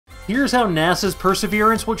here's how NASA's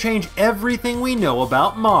Perseverance will change everything we know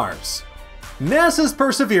about Mars. NASA's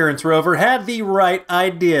Perseverance rover had the right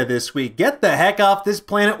idea this week. Get the heck off this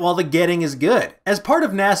planet while the getting is good. As part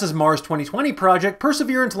of NASA's Mars 2020 project,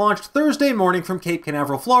 Perseverance launched Thursday morning from Cape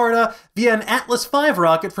Canaveral, Florida, via an Atlas V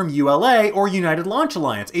rocket from ULA, or United Launch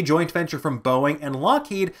Alliance, a joint venture from Boeing and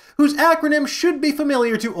Lockheed, whose acronym should be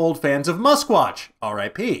familiar to old fans of Musquatch,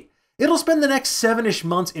 RIP. It'll spend the next 7-ish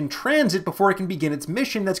months in transit before it can begin its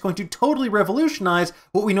mission that's going to totally revolutionize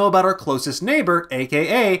what we know about our closest neighbor,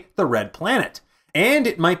 aka the Red Planet. And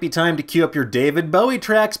it might be time to cue up your David Bowie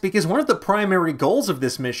tracks, because one of the primary goals of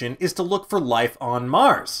this mission is to look for life on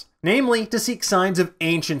Mars. Namely, to seek signs of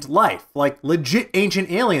ancient life, like legit ancient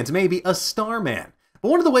aliens, maybe a starman. But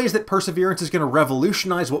one of the ways that Perseverance is going to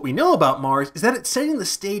revolutionize what we know about Mars is that it's setting the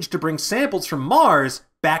stage to bring samples from Mars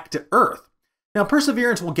back to Earth. Now,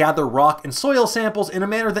 Perseverance will gather rock and soil samples in a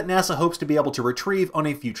manner that NASA hopes to be able to retrieve on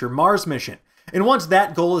a future Mars mission. And once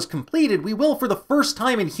that goal is completed, we will, for the first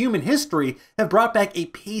time in human history, have brought back a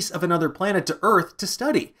piece of another planet to Earth to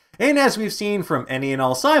study. And as we've seen from any and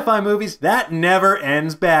all sci-fi movies, that never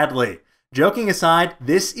ends badly. Joking aside,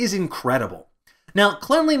 this is incredible. Now,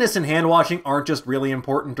 cleanliness and hand washing aren't just really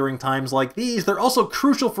important during times like these, they're also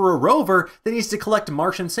crucial for a rover that needs to collect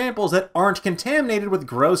Martian samples that aren't contaminated with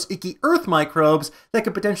gross, icky Earth microbes that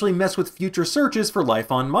could potentially mess with future searches for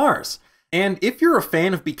life on Mars. And if you're a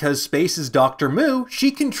fan of Because Space is Dr.Moo,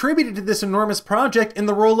 she contributed to this enormous project in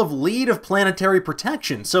the role of lead of Planetary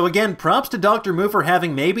Protection. So again, props to Dr.Moo for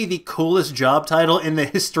having maybe the coolest job title in the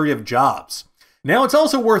history of jobs. Now, it's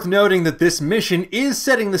also worth noting that this mission is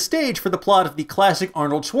setting the stage for the plot of the classic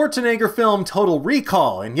Arnold Schwarzenegger film Total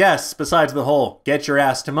Recall. And yes, besides the whole get your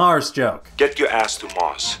ass to Mars joke. Get your ass to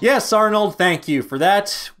Mars. Yes, Arnold, thank you for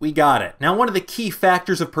that. We got it. Now, one of the key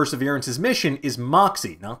factors of Perseverance's mission is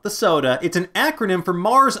MOXIE, not the soda. It's an acronym for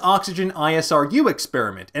Mars Oxygen ISRU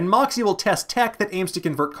Experiment, and MOXIE will test tech that aims to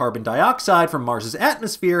convert carbon dioxide from Mars's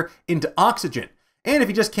atmosphere into oxygen. And if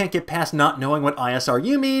you just can't get past not knowing what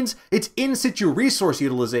ISRU means, it's in situ resource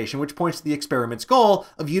utilization, which points to the experiment's goal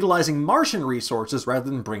of utilizing Martian resources rather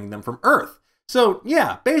than bringing them from Earth. So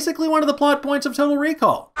yeah, basically one of the plot points of Total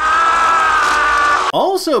Recall.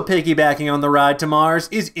 Also piggybacking on the ride to Mars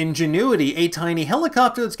is Ingenuity, a tiny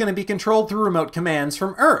helicopter that's going to be controlled through remote commands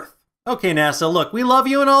from Earth. Okay, NASA, look, we love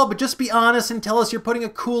you and all, but just be honest and tell us you're putting a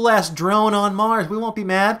cool-ass drone on Mars. We won't be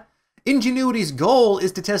mad. Ingenuity's goal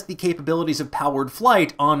is to test the capabilities of powered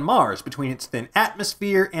flight on Mars between its thin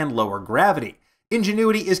atmosphere and lower gravity.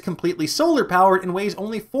 Ingenuity is completely solar powered and weighs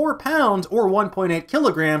only 4 pounds or 1.8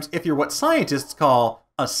 kilograms if you're what scientists call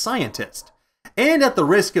a scientist. And at the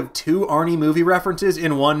risk of 2 Arnie movie references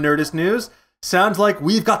in one Nerdist news, sounds like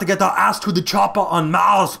we've got to get our ass to the chopper on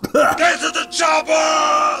Mars. Get to the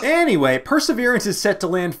chopper! Anyway, Perseverance is set to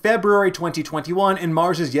land February 2021 in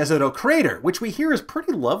Mars's Jezero crater, which we hear is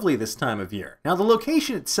pretty lovely this time of year. Now, the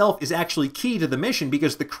location itself is actually key to the mission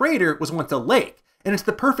because the crater was once a lake, and it's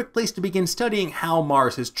the perfect place to begin studying how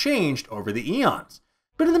Mars has changed over the eons.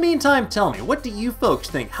 But in the meantime, tell me, what do you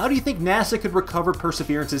folks think? How do you think NASA could recover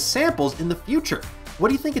Perseverance's samples in the future? What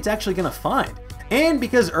do you think it's actually going to find? And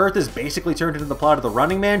because Earth is basically turned into the plot of The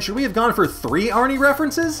Running Man, should we have gone for 3 Arnie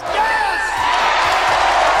references? Yes!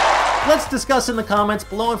 Let's discuss in the comments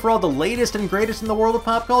below, and for all the latest and greatest in the world of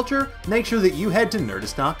pop culture, make sure that you head to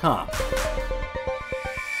Nerdist.com.